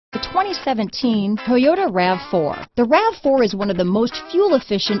2017 Toyota RAV4. The RAV4 is one of the most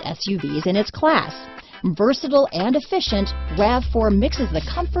fuel-efficient SUVs in its class. Versatile and efficient, RAV4 mixes the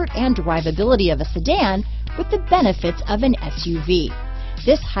comfort and drivability of a sedan with the benefits of an SUV.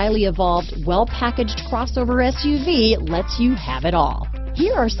 This highly evolved, well-packaged crossover SUV lets you have it all.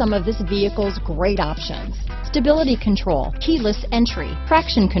 Here are some of this vehicle's great options: stability control, keyless entry,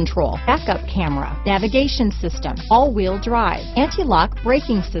 traction control, backup camera, navigation system, all-wheel drive, anti-lock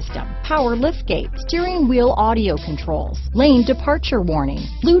braking system, power liftgate, steering wheel audio controls, lane departure warning,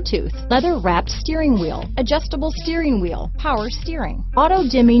 Bluetooth, leather-wrapped steering wheel, adjustable steering wheel, power steering,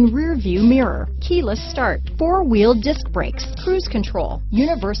 auto-dimming rear-view mirror, keyless start, four-wheel disc brakes, cruise control,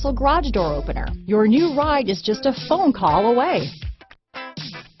 universal garage door opener. Your new ride is just a phone call away.